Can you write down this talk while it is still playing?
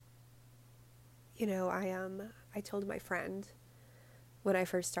I told my friend when I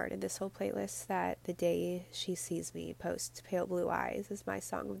first started this whole playlist that the day she sees me post Pale Blue Eyes as my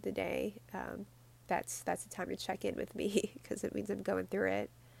song of the day, that's the time to check in with me because it means I'm going through it.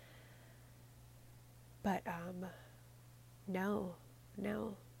 But no,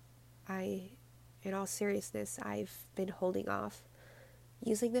 no. In all seriousness, I've been holding off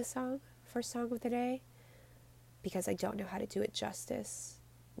using this song for song of the day because I don't know how to do it justice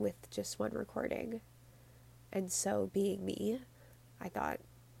with just one recording. And so, being me, I thought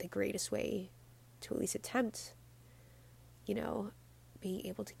the greatest way to at least attempt, being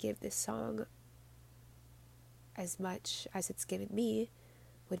able to give this song as much as it's given me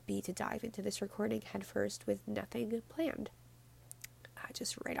would be to dive into this recording headfirst with nothing planned,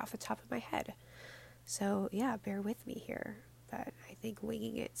 just right off the top of my head. So, yeah, bear with me here. But I think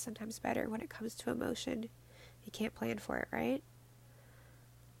winging it sometimes better when it comes to emotion. You can't plan for it, right?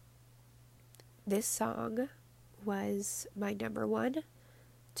 This song was my number 1,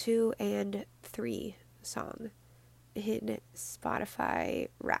 2, and 3 song in Spotify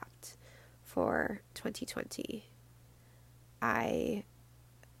Wrapped for 2020. I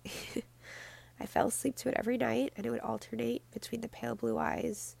fell asleep to it every night, and it would alternate between the Pale Blue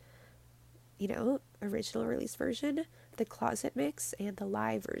Eyes, original release version, the closet mix, and the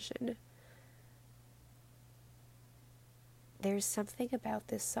live version. There's something about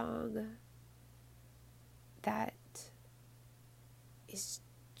this song that is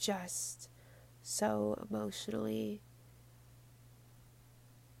just so emotionally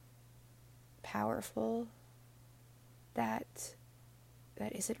powerful that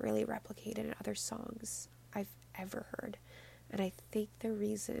isn't really replicated in other songs I've ever heard. And I think the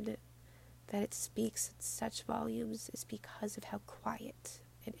reason that it speaks in such volumes is because of how quiet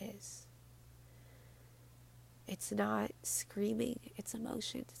it is. It's not screaming its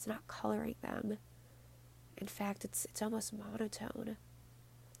emotions. It's not coloring them. In fact, it's almost monotone.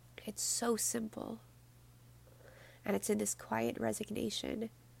 It's so simple. And it's in this quiet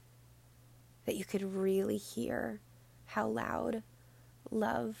resignation that you could really hear how loud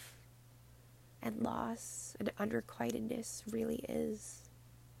love and loss and unrequitedness really is.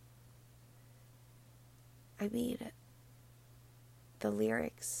 I mean, the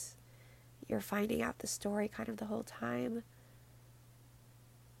lyrics, you're finding out the story kind of the whole time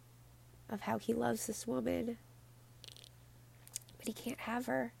of how he loves this woman, but he can't have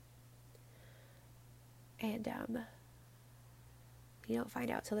her. And you don't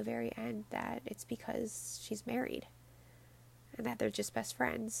find out till the very end that it's because she's married and that they're just best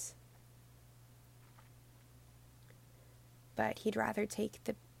friends. But he'd rather take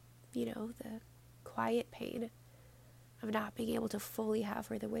the quiet pain of not being able to fully have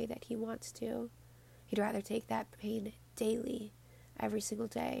her the way that he wants to. He'd rather take that pain daily, every single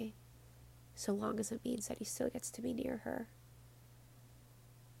day, so long as it means that he still gets to be near her,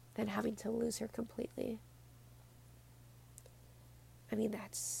 than having to lose her completely. I mean,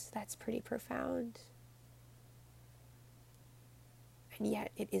 that's pretty profound. And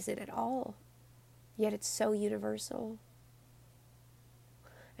yet it isn't at all. Yet it's so universal.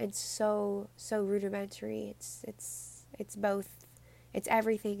 And so rudimentary. It's both. It's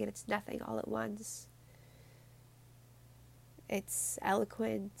everything and it's nothing all at once. It's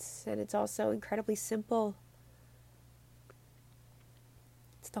eloquent and it's also incredibly simple.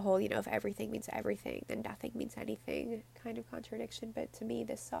 It's the whole, if everything means everything, then nothing means anything kind of contradiction. But to me,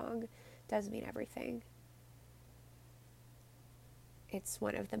 this song does mean everything. It's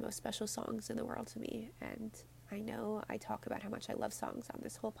one of the most special songs in the world to me. And I know I talk about how much I love songs on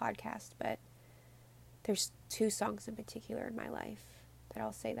this whole podcast, but there's 2 songs in particular in my life that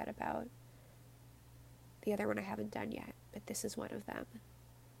I'll say that about. The other one I haven't done yet, but this is one of them.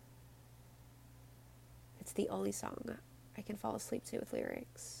 It's the only song I can fall asleep to with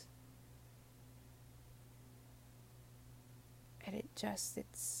lyrics. And it's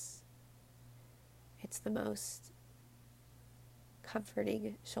the most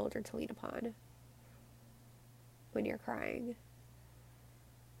comforting shoulder to lean upon when you're crying.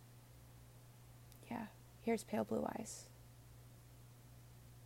 Yeah, here's Pale Blue Eyes.